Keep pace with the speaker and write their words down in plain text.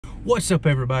What's up,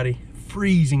 everybody?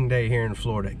 Freezing day here in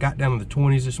Florida. Got down to the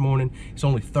 20s this morning. It's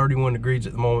only 31 degrees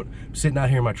at the moment. I'm sitting out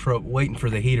here in my truck waiting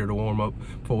for the heater to warm up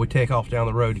before we take off down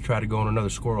the road to try to go on another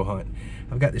squirrel hunt.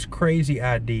 I've got this crazy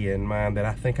idea in mind that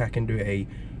I think I can do a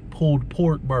pulled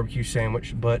pork barbecue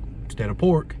sandwich, but instead of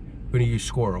pork, we're gonna use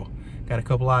squirrel. Got a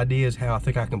couple ideas how I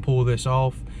think I can pull this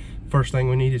off. First thing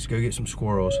we need is to go get some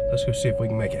squirrels. Let's go see if we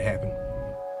can make it happen.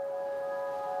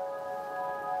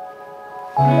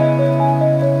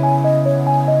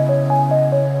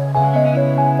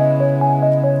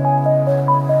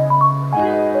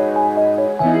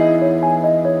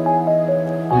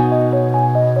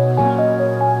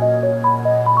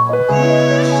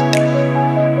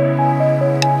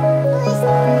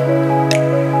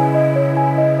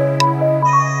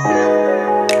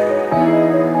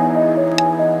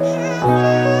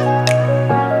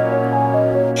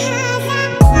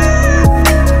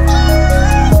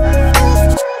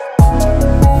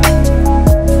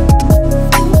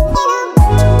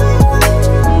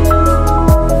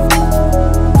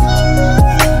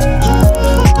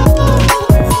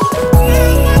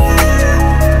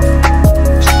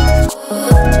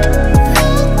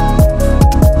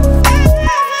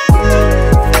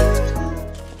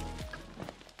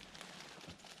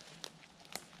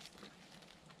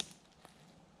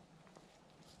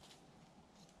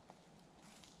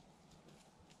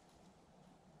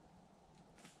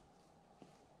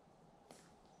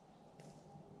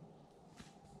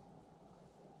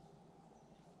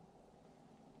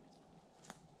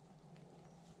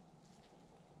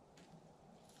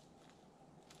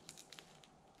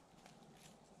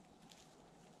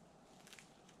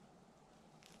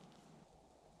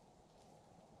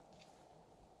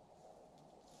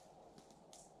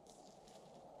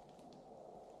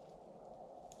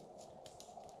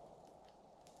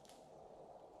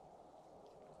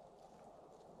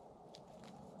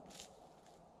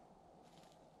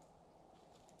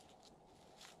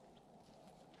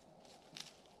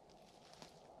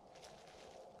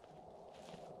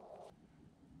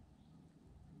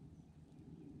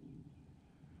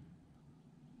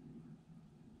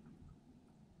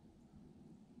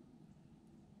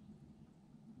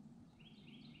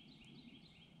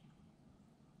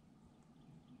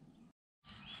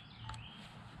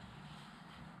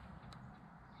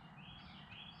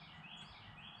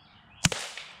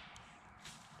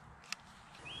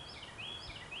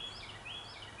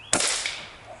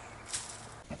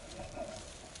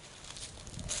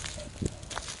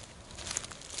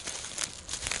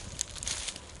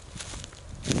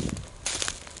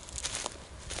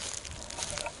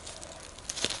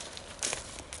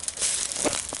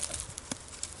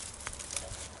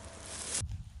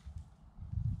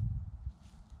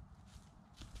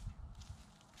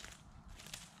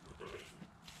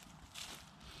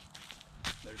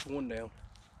 There's one down.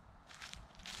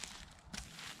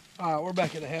 All right, we're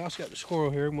back at the house. Got the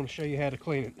squirrel here. I'm going to show you how to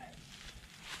clean it.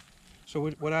 So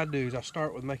what I do is I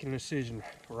start with making an incision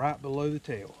right below the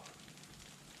tail.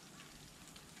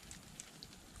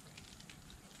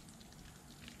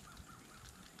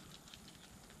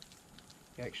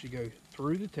 You actually go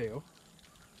through the tail.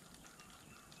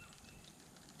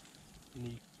 And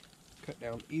you cut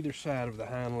down either side of the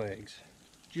hind legs,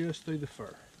 just through the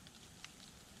fur.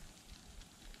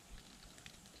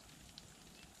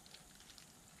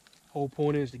 Whole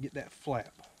point is to get that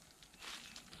flap.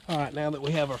 All right, now that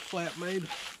we have our flap made,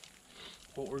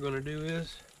 what we're going to do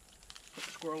is put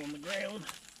the squirrel on the ground,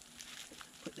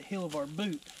 put the heel of our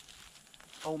boot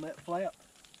on that flap,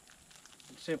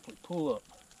 and simply pull up.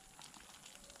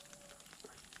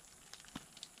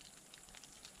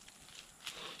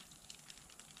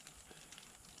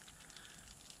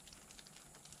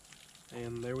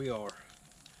 And there we are.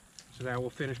 So now we'll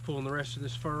finish pulling the rest of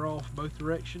this fur off both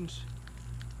directions.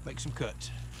 Make some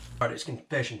cuts. All right, it's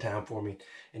confession time for me.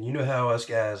 And you know how us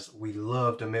guys, we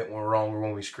love to admit when we're wrong or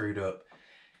when we screwed up.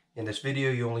 In this video,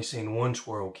 you only seen one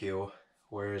squirrel kill,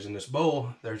 whereas in this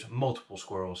bowl, there's multiple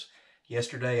squirrels.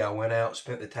 Yesterday, I went out,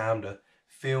 spent the time to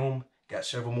film, got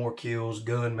several more kills,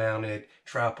 gun mounted,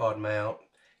 tripod mount,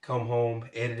 come home,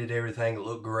 edited everything, it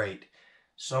looked great.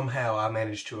 Somehow, I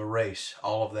managed to erase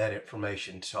all of that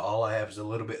information. So all I have is a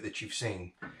little bit that you've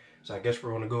seen. So I guess we're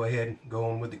going to go ahead and go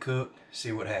on with the cook,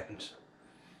 see what happens.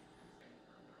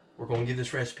 We're going to give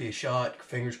this recipe a shot.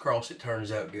 Fingers crossed it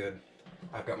turns out good.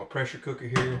 I've got my pressure cooker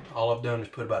here. All I've done is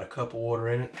put about a cup of water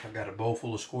in it. I've got a bowl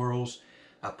full of squirrels.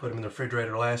 I put them in the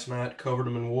refrigerator last night, covered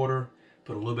them in water,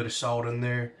 put a little bit of salt in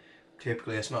there.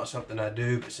 Typically that's not something I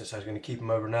do, but since I was going to keep them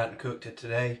overnight and cooked it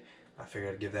today, I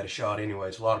figured I'd give that a shot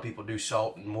anyways. A lot of people do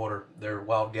salt and water their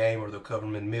wild game, or they'll cover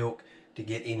them in milk to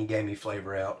get any gamey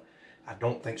flavor out. I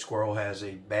don't think Squirrel has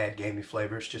a bad gamey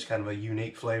flavor. It's just kind of a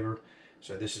unique flavor.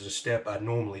 So this is a step I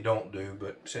normally don't do,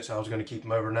 but since I was going to keep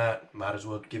them overnight, might as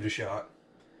well give it a shot.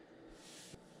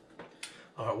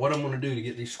 Alright, what I'm going to do to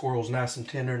get these squirrels nice and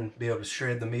tender and be able to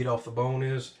shred the meat off the bone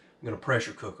is I'm going to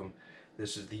pressure cook them.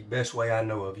 This is the best way I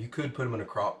know of. You could put them in a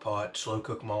crock pot, slow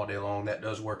cook them all day long. That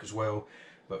does work as well.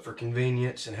 But for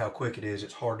convenience and how quick it is,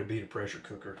 it's hard to beat a pressure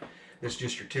cooker. This is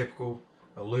just your typical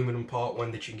aluminum pot,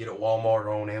 one that you can get at Walmart or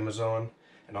on Amazon.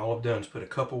 And all I've done is put a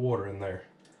cup of water in there.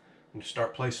 I'm going to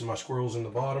start placing my squirrels in the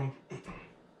bottom.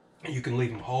 You can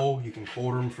leave them whole. You can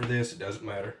quarter them for this. It doesn't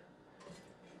matter.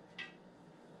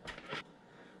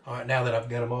 Alright, now that I've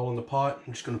got them all in the pot,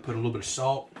 I'm just going to put a little bit of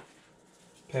salt,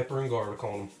 pepper, and garlic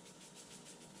on them.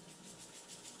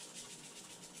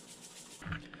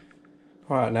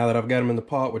 Alright, now that I've got them in the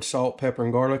pot with salt, pepper,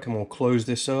 and garlic, I'm going to close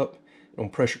this up. I'm going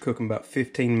to pressure cook them about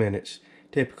 15 minutes.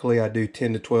 Typically I do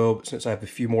 10 to 12, but since I have a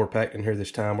few more packed in here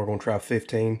this time, we're going to try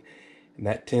 15. And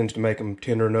that tends to make them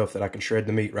tender enough that I can shred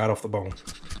the meat right off the bone.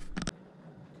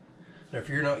 Now if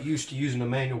you're not used to using a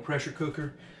manual pressure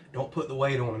cooker, don't put the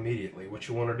weight on immediately. What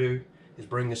you want to do is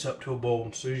bring this up to a boil.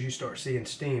 And as soon as you start seeing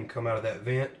steam come out of that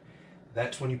vent,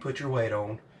 that's when you put your weight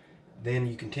on. Then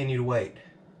you continue to wait.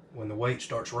 When the weight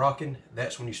starts rocking,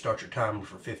 that's when you start your timer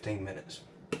for 15 minutes.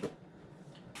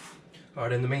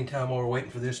 Alright, in the meantime, while we're waiting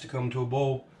for this to come to a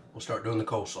boil, we'll start doing the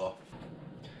coleslaw.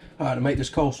 Alright, to make this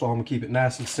coleslaw, I'm going to keep it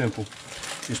nice and simple.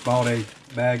 Just bought a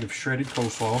bag of shredded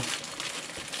coleslaw.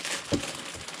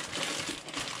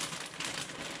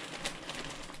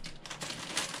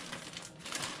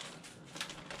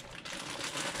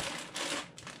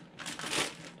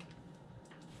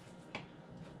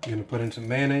 I'm going to put in some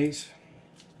mayonnaise.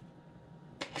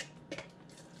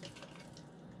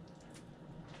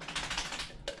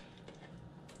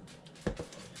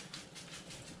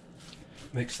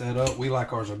 Mix that up. We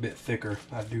like ours a bit thicker.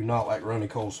 I do not like runny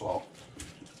coleslaw.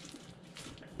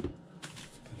 Put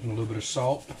in a little bit of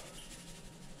salt.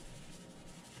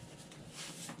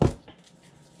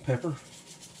 Pepper.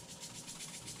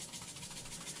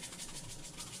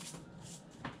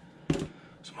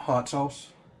 Some hot sauce.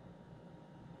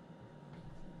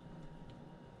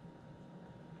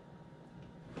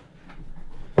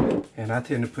 And I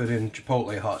tend to put in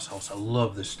Chipotle hot sauce. I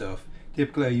love this stuff.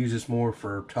 Typically I use this more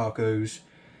for tacos.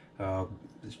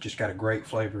 It's just got a great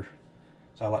flavor.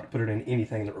 So I like to put it in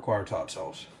anything that requires hot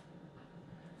sauce.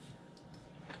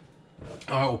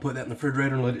 Alright, we'll put that in the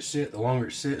refrigerator and let it sit. The longer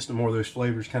it sits, the more those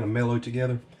flavors kind of mellow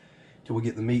together till we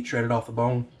get the meat shredded off the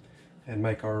bone and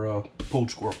make our pulled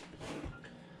squirrel.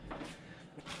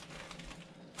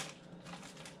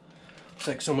 Looks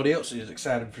like somebody else is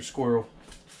excited for squirrel.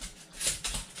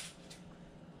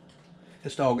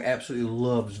 This dog absolutely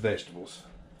loves vegetables.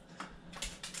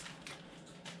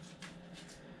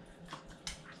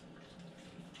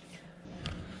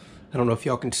 I don't know if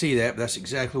y'all can see that, but that's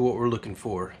exactly what we're looking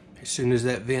for. As soon as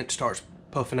that vent starts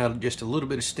puffing out just a little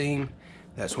bit of steam,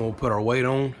 that's when we'll put our weight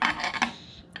on. And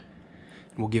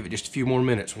we'll give it just a few more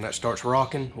minutes. When that starts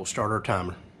rocking, we'll start our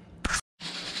timer.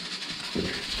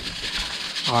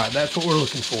 Alright, that's what we're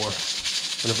looking for.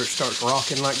 Whenever it starts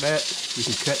rocking like that, you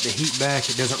can cut the heat back.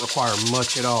 It doesn't require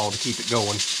much at all to keep it going.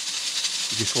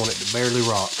 You just want it to barely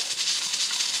rock.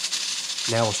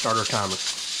 Now we'll start our timer.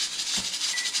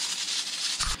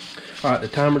 Alright, the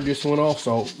timer just went off,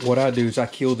 so what I do is I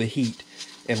kill the heat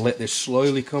and let this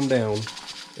slowly come down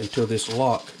until this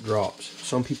lock drops.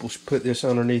 Some people put this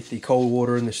underneath the cold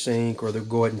water in the sink, or they'll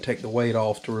go ahead and take the weight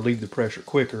off to relieve the pressure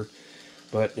quicker.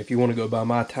 But if you want to go by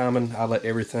my timing, I let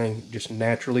everything just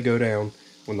naturally go down.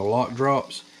 When the lock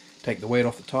drops, take the weight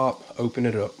off the top, open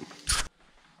it up.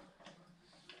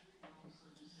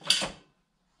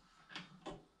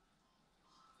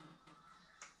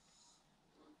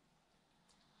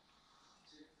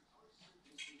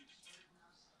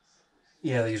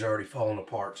 Yeah, these are already falling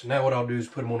apart. So now what I'll do is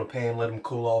put them on a pan, let them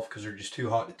cool off because they're just too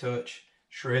hot to touch.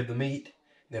 Shred the meat,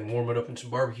 then warm it up in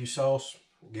some barbecue sauce.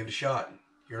 Give it a shot.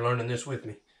 You're learning this with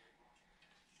me.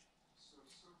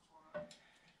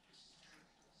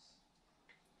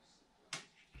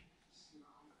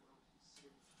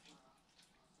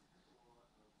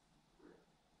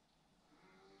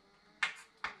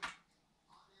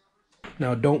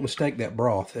 Now don't mistake that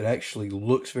broth. It actually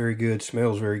looks very good,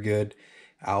 smells very good.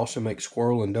 I also make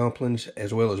squirrel and dumplings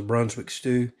as well as Brunswick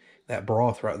stew. That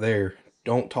broth right there,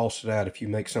 don't toss it out if you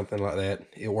make something like that.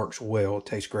 It works well, it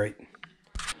tastes great.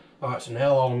 Alright, so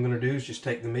now all I'm going to do is just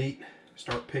take the meat,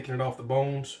 start picking it off the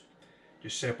bones,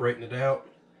 just separating it out.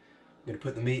 I'm going to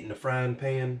put the meat in the frying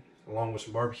pan along with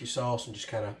some barbecue sauce and just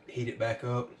kind of heat it back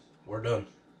up. We're done.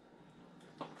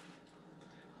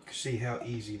 See how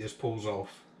easy this pulls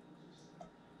off.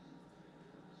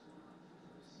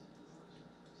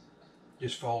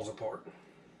 Just falls apart.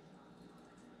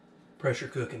 Pressure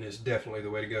cooking is definitely the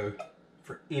way to go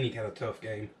for any kind of tough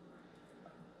game.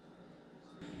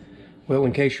 Well,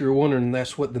 in case you were wondering,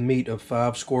 that's what the meat of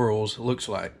 5 squirrels looks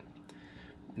like.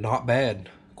 Not bad.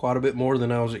 Quite a bit more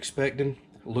than I was expecting.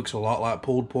 It looks a lot like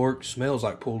pulled pork, smells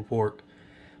like pulled pork.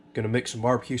 Gonna mix some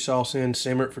barbecue sauce in,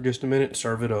 simmer it for just a minute, and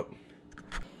serve it up.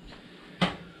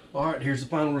 Alright, here's the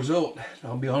final result.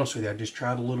 I'll be honest with you, I just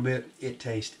tried a little bit. It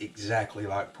tastes exactly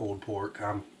like pulled pork.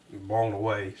 I'm blown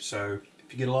away. So,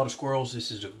 if you get a lot of squirrels,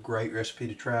 this is a great recipe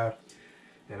to try.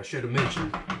 And I should have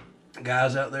mentioned,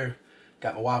 guys out there,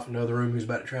 got my wife in the other room who's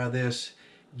about to try this.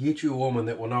 Get you a woman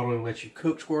that will not only let you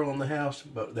cook squirrel in the house,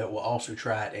 but that will also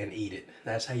try it and eat it.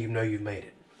 That's how you know you've made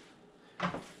it.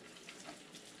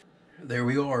 There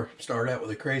we are. Started out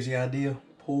with a crazy idea.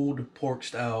 Pulled pork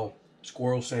style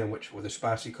squirrel sandwich with a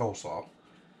spicy coleslaw.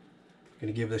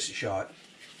 Gonna give this a shot.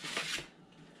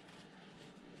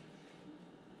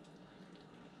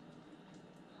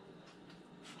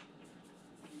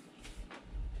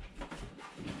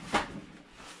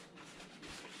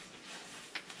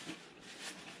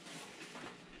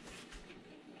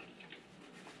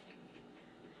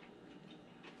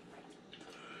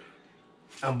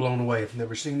 I'm blown away. I've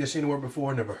never seen this anywhere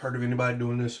before, never heard of anybody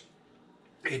doing this.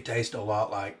 It tastes a lot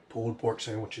like pulled pork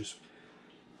sandwiches.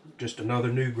 Just another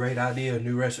new great idea, a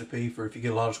new recipe for if you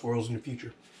get a lot of squirrels in the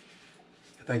future.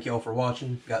 Thank y'all for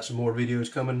watching. Got some more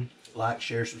videos coming. Like,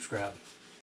 share, subscribe.